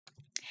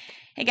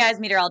Hey guys,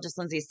 meteorologist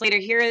Lindsey Slater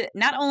here.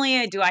 Not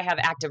only do I have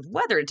active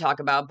weather to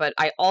talk about, but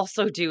I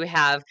also do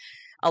have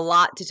a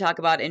lot to talk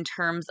about in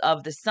terms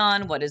of the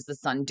sun. What is the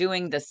sun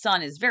doing? The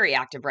sun is very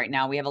active right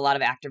now. We have a lot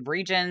of active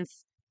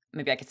regions.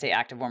 Maybe I could say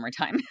active one more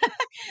time.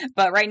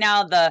 But right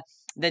now the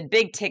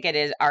big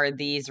ticket are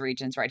these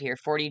regions right here: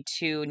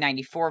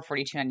 4294,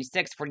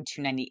 4296,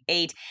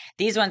 4298.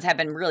 These ones have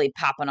been really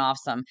popping off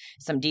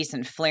some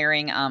decent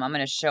flaring. I'm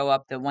going to show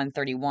up the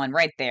 131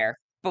 right there.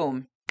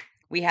 Boom.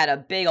 We had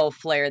a big old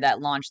flare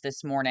that launched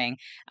this morning.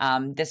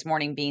 This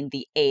morning being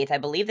the 8th. I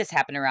believe this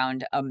happened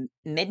around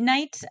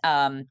midnight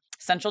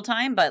Central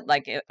Time, but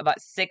like about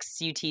 6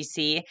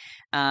 UTC.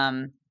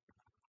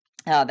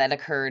 That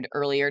occurred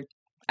earlier.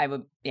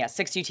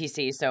 6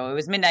 UTC. So it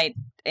was midnight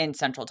in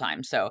Central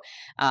Time. So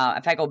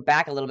if I go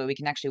back a little bit, we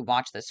can actually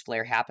watch this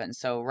flare happen.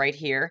 So right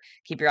here,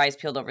 keep your eyes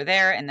peeled over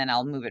there, and then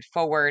I'll move it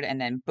forward, and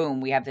then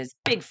boom, we have this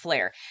big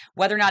flare.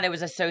 Whether or not it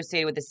was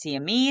associated with the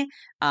CME,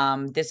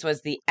 this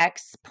was the I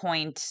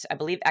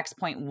believe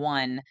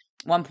X.1.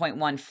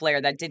 1.1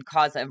 flare that did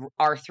cause a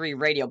R3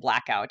 radio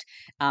blackout.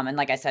 And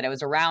like I said, it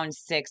was around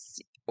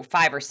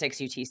 5 or 6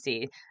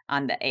 UTC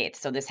on the 8th.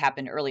 So this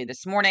happened early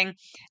this morning.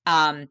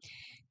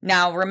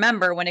 Now,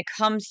 remember, when it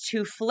comes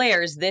to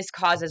flares, this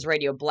causes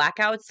radio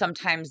blackouts.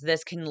 Sometimes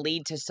this can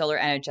lead to solar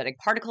energetic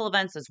particle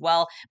events as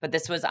well, but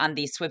this was on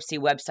the SWIPC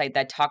website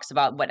that talks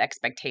about what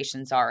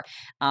expectations are.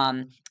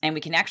 And we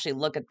can actually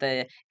look at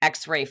the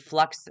X-ray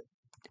flux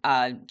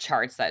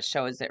charts that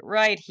shows it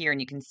right here, and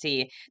you can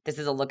see this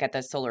is a look at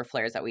the solar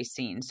flares that we've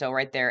seen. So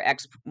right there,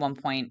 X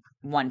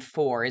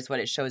 1.14 is what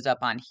it shows up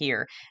on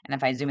here. And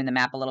if I zoom in the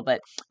map a little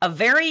bit, a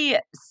very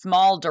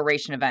small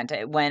duration event.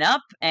 It went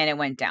up and it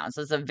went down.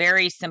 So it's a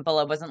very simple,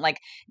 it wasn't like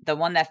the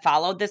one that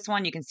followed this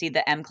one. You can see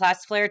the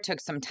M-class flare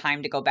took some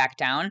time to go back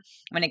down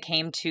when it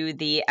came to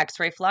the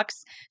X-ray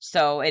flux.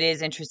 So it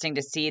is interesting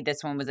to see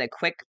this one was a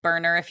quick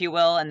burner, if you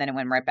will, and then it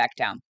went right back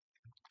down.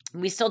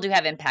 We still do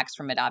have impacts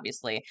from it,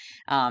 obviously.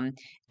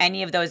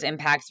 Any of those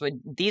impacts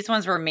these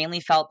ones were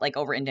mainly felt like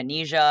over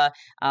Indonesia,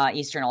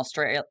 Western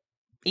Australia.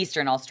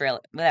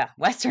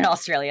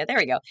 There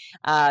we go.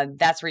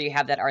 That's where you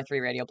have that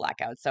R3 radio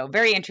blackout. So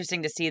very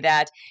interesting to see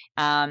that.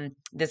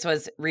 This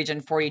was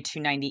region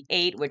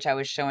 4298, which I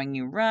was showing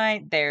you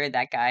right there.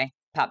 That guy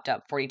popped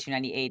up,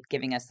 4298,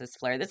 giving us this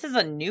flare. This is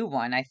a new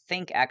one, I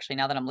think, actually,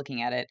 now that I'm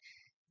looking at it.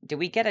 Do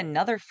we get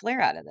another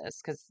flare out of this?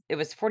 Because it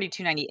was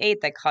 4298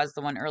 that caused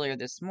the one earlier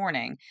this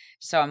morning.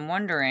 So I'm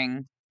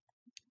wondering,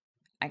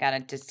 I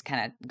gotta just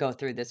kind of go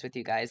through this with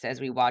you guys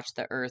as we watch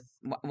the Earth,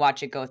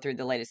 watch it go through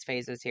the latest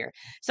phases here.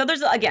 So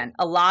there's again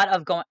a lot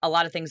of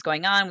things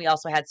going on. We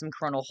also had some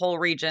coronal hole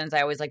regions.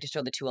 I always like to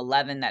show the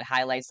 211 that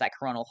highlights that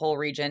coronal hole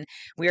region.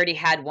 We already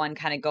had one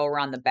kind of go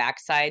around the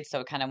backside, so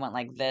it kind of went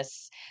like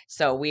this.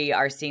 So we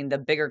are seeing the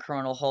bigger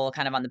coronal hole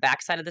kind of on the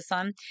backside of the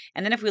sun.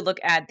 And then if we look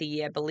at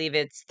I believe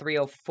it's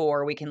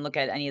 304, we can look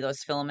at any of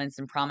those filaments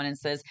and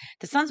prominences.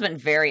 The sun's been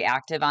very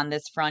active on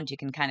this front. You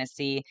can kind of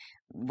see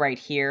right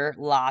here,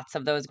 lots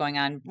of those going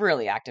on,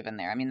 really active in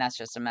there. I mean, that's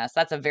just a mess.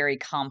 That's a very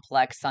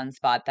complex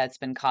sunspot that's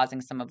been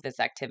causing some of this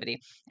activity.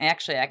 And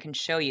actually, I can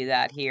show you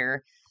that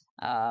here.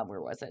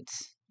 Where was it?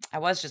 I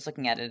was just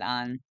looking at it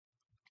on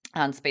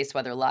Space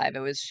Weather Live. It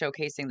was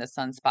showcasing the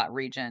sunspot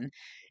region.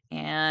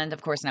 And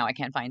of course, now I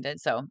can't find it.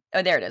 So,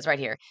 oh, there it is right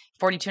here.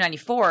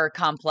 4294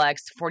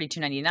 complex,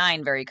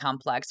 4299 very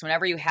complex.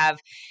 Whenever you have,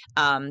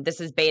 this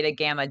is beta,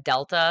 gamma,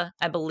 delta,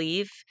 I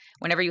believe.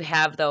 Whenever you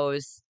have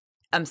those,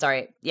 I'm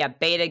sorry, yeah,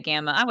 beta,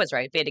 gamma, I was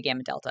right, beta,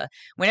 gamma, delta.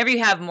 Whenever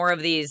you have more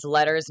of these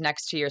letters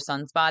next to your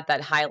sunspot,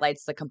 that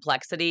highlights the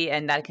complexity,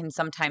 and that can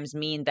sometimes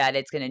mean that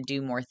it's going to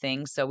do more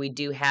things. So we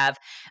do have,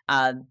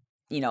 a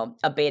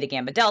beta,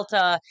 gamma,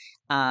 delta.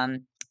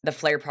 The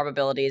flare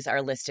probabilities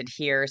are listed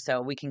here,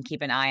 so we can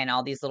keep an eye on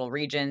all these little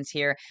regions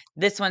here.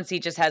 This one, see,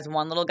 just has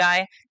one little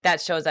guy.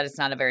 That shows that it's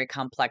not a very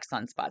complex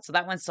sunspot. So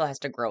that one still has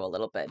to grow a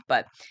little bit,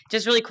 but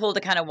just really cool to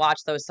kind of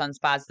watch those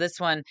sunspots. This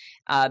one,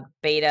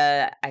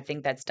 beta, I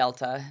think that's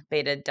delta,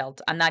 beta,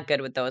 delta. I'm not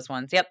good with those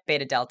ones. Yep,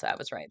 beta, delta, I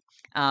was right.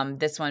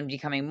 This one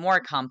becoming more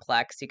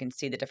complex. You can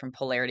see the different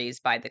polarities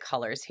by the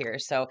colors here.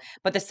 So,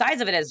 but the size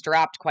of it has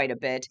dropped quite a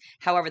bit.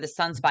 However, the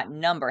sunspot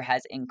number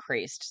has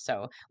increased.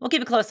 So we'll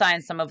keep a close eye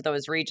on some of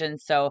those regions.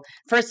 So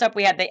first up,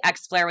 we had the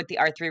X flare with the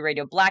R3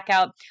 radio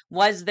blackout.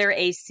 Was there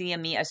a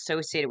CME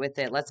associated with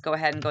it? Let's go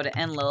ahead and go to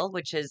Enlil,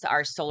 which is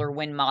our solar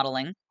wind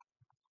modeling.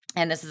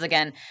 And this is,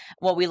 again,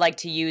 what we like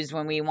to use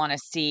when we want to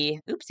see,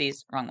 oopsies,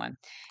 wrong one,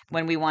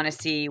 when we want to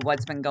see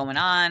what's been going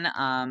on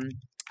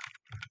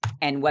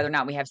and whether or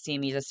not we have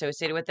CMEs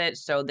associated with it.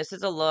 So this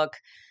is a look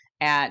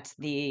at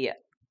the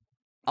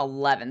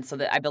 11th. So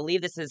I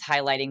believe this is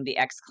highlighting the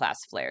X-class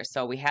flare.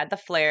 So we had the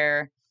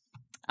flare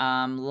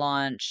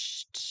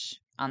launched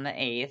on the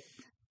 8th.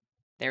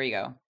 There we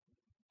go.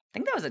 I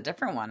think that was a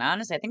different one.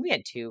 Honestly, I think we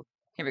had two.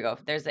 Here we go.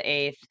 There's the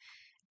 8th.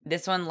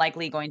 This one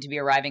likely going to be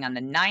arriving on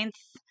the 9th.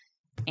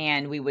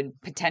 and we would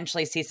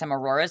potentially see some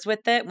auroras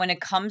with it. When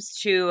it comes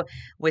to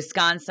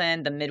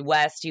Wisconsin, the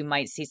Midwest, you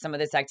might see some of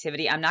this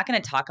activity. I'm not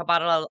going to talk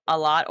about it a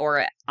lot,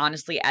 or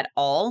honestly at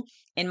all,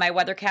 in my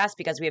weathercast,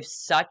 because we have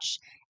such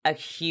a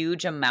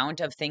huge amount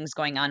of things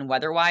going on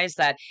weather-wise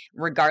that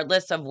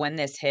regardless of when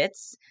this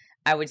hits,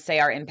 I would say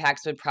our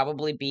impacts would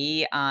probably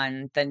be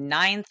on the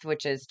 9th,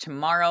 which is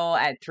tomorrow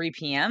at 3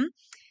 p.m.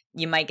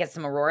 You might get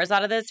some auroras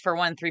out of this. For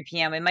 3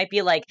 p.m., it might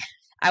be like,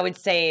 I would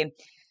say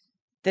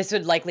this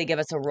would likely give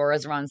us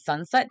auroras around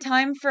sunset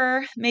time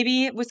for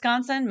maybe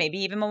Wisconsin, maybe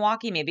even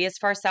Milwaukee, maybe as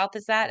far south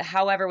as that.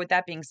 However, with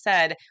that being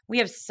said, we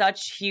have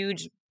such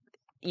huge,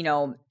 you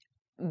know,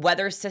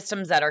 weather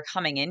systems that are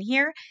coming in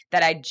here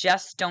that I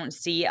just don't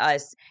see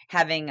us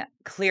having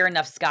clear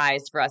enough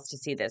skies for us to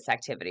see this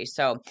activity.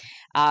 So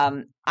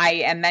I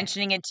am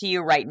mentioning it to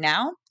you right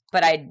now,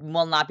 but I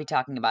will not be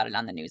talking about it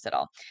on the news at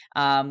all.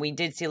 We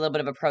did see a little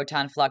bit of a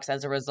proton flux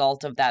as a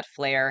result of that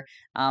flare.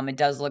 It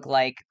does look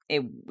like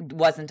it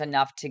wasn't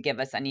enough to give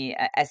us any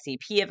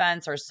SCP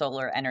events or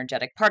solar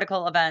energetic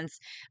particle events.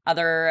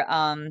 Other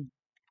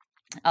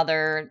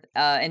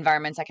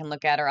environments I can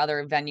look at, or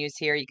other venues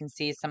here. You can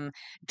see some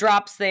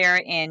drops there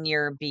in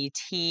your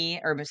BT,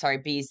 or sorry,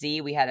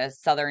 BZ. We had a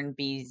southern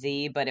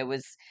BZ, but it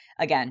was,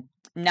 again,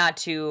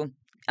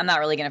 I'm not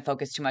really going to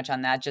focus too much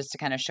on that, just to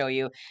kind of show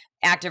you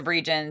active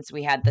regions.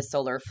 We had the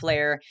solar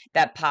flare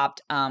that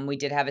popped. We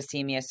did have a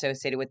CME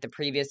associated with the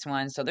previous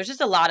one. So there's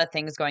just a lot of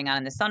things going on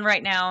in the sun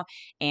right now,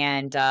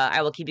 and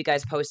I will keep you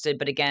guys posted.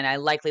 But again, I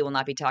likely will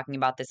not be talking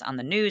about this on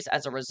the news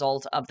as a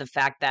result of the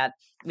fact that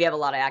we have a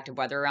lot of active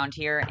weather around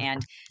here,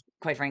 and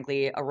quite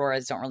frankly,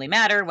 auroras don't really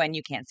matter when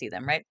you can't see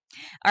them, right?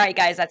 All right,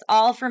 guys, that's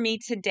all for me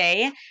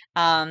today.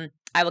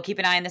 I will keep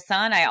an eye on the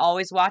sun. I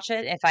always watch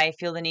it. If I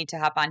feel the need to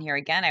hop on here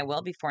again, I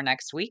will before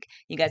next week.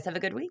 You guys have a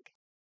good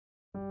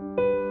week.